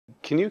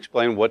Can you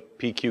explain what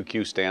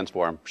PQQ stands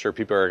for? I'm sure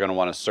people are going to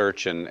want to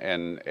search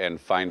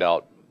and find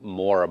out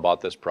more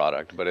about this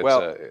product, but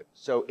it's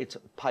so it's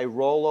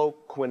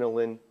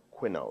pyrroloquinoline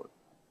quinone.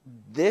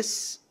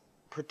 This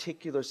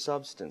particular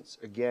substance,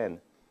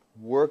 again,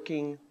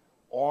 working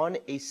on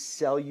a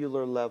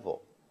cellular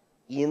level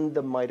in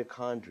the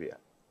mitochondria.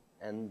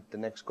 And the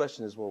next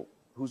question is, well,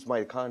 who's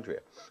mitochondria?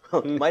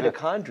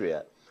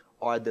 Mitochondria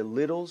are the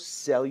little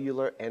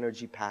cellular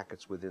energy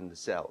packets within the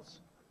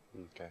cells.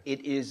 Okay.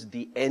 It is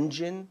the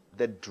engine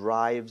that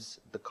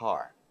drives the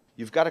car.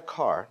 You've got a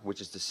car,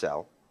 which is the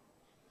cell.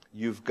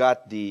 You've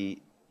got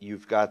the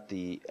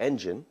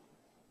engine,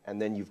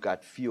 and then you've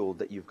got fuel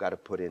that you've got to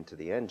put into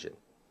the engine.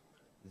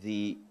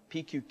 The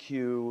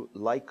PQQ,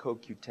 like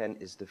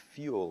CoQ10, is the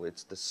fuel.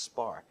 It's the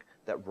spark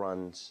that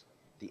runs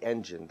the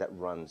engine, that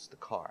runs the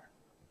car.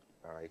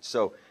 All right.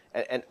 So,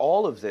 and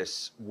all of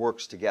this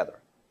works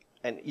together.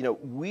 And you know,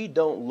 we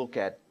don't look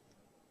at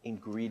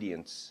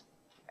ingredients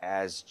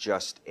as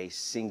just a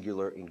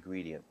singular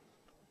ingredient.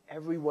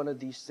 Every one of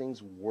these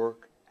things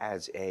work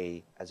as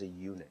a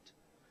unit.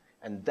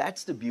 And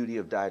that's the beauty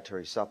of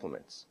dietary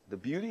supplements. The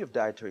beauty of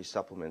dietary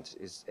supplements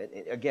is,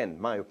 and again,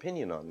 my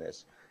opinion on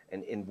this,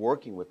 and in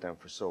working with them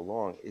for so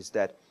long, is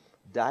that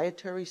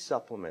dietary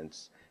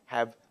supplements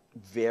have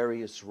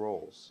various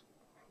roles.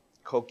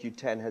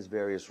 CoQ10 has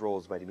various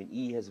roles, vitamin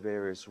E has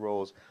various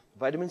roles,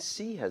 vitamin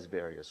C has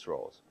various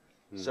roles.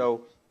 Mm-hmm.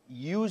 So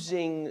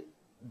using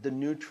the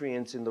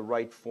nutrients in the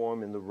right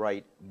form, in the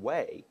right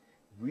way,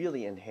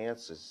 really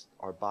enhances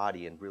our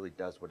body and really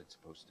does what it's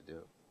supposed to do.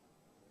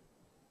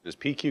 Is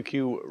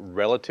PQQ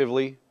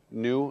relatively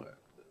new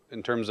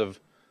in terms of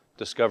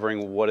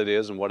discovering what it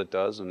is and what it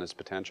does and its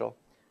potential?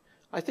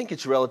 I think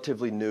it's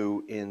relatively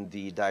new in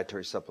the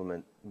dietary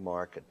supplement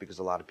market because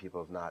a lot of people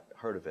have not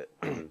heard of it.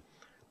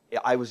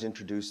 I was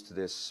introduced to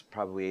this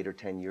probably 8 or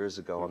 10 years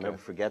ago. Okay. I'll never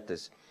forget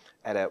this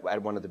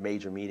at one of the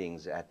major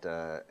meetings at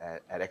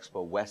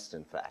Expo West,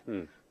 in fact.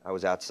 I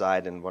was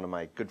outside and one of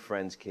my good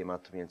friends came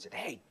up to me and said,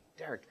 "Hey,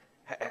 Derrick,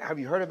 have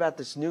you heard about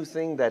this new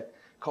thing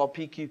called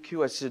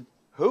PQQ?" I said,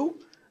 "Who?"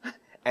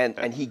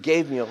 And he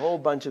gave me a whole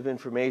bunch of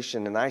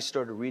information, and I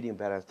started reading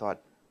about it. I thought,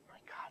 my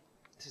God,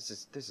 this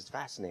is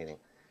fascinating.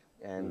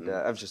 And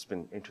I've just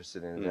been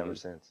interested in it ever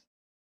since.